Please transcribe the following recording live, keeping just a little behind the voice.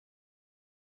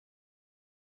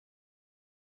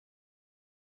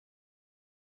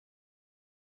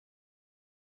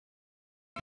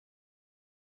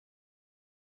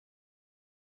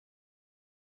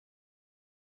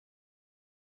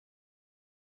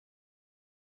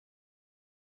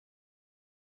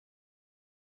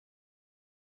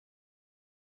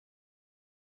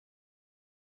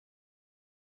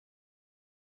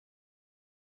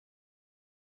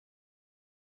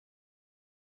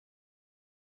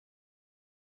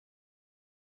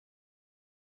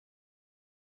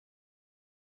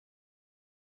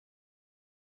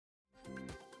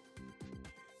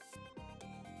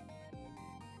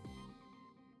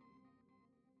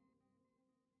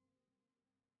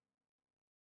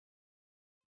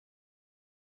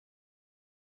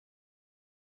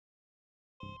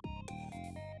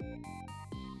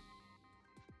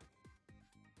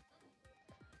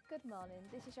Good morning,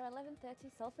 this is your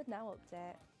 11:30 Salford Now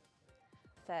update.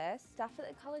 First, staff at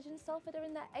the college in Salford are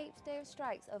in their 8th day of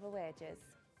strikes over wages.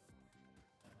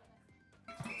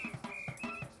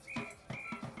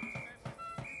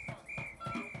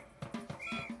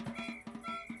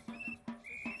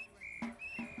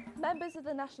 Members of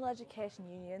the National Education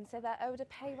Union say they're owed a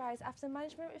pay rise after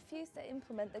management refused to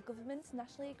implement the government's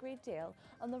nationally agreed deal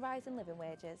on the rise in living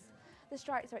wages. The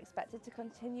strikes are expected to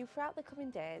continue throughout the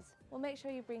coming days. We'll make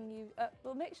sure to bring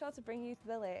you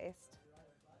the latest.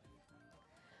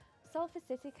 Salford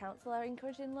City Council are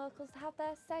encouraging locals to have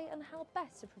their say on how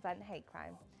best to prevent hate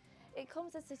crime. It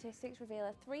comes as statistics reveal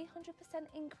a 300%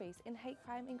 increase in hate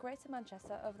crime in Greater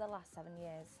Manchester over the last 7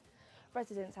 years.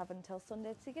 Residents have until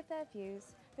Sunday to give their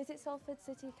views. Visit Salford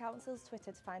City Council's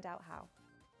Twitter to find out how.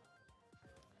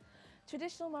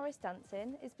 Traditional Morris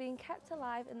dancing is being kept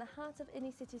alive in the heart of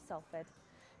inner city Salford.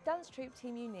 Dance troupe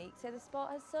Team Unique say the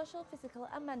sport has social, physical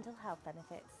and mental health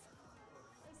benefits.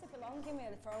 It's a belonging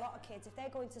really for a lot of kids. If they're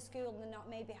going to school and they're not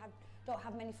don't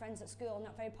have many friends at school,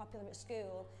 not very popular at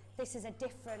school, this is a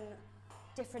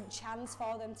different chance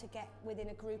for them to get within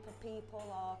a group of people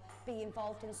or be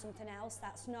involved in something else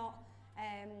that's not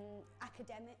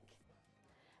academic.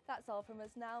 That's all from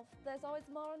us now. There's always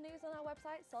more news on our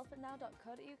website,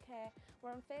 salfordnow.co.uk.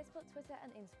 We're on Facebook, Twitter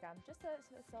and Instagram. Just search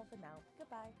for Salford Now.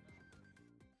 Goodbye.